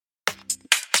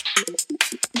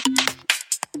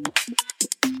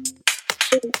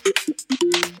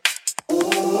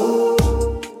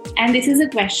And this is a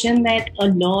question that a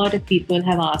lot of people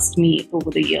have asked me over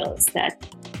the years, that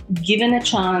given a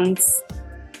chance,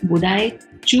 would I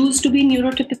choose to be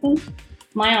neurotypical?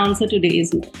 My answer today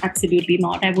is no, absolutely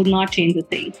not. I would not change a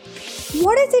thing.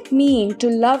 What does it mean to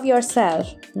love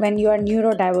yourself when you are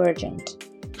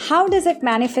neurodivergent? How does it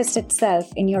manifest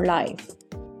itself in your life?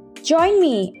 Join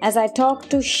me as I talk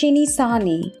to Shini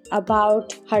Sahni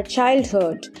about her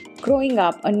childhood, growing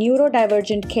up a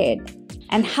neurodivergent kid,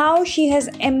 and how she has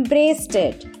embraced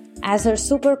it as her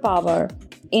superpower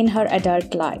in her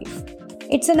adult life.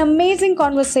 It's an amazing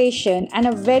conversation and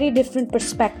a very different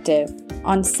perspective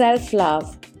on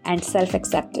self-love and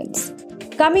self-acceptance.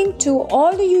 Coming to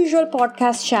all the usual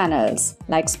podcast channels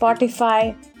like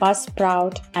Spotify,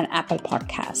 Buzzsprout, and Apple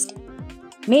Podcast.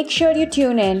 Make sure you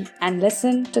tune in and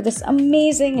listen to this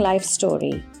amazing life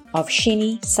story of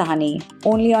Shini Sahni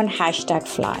only on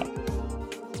 #Fly.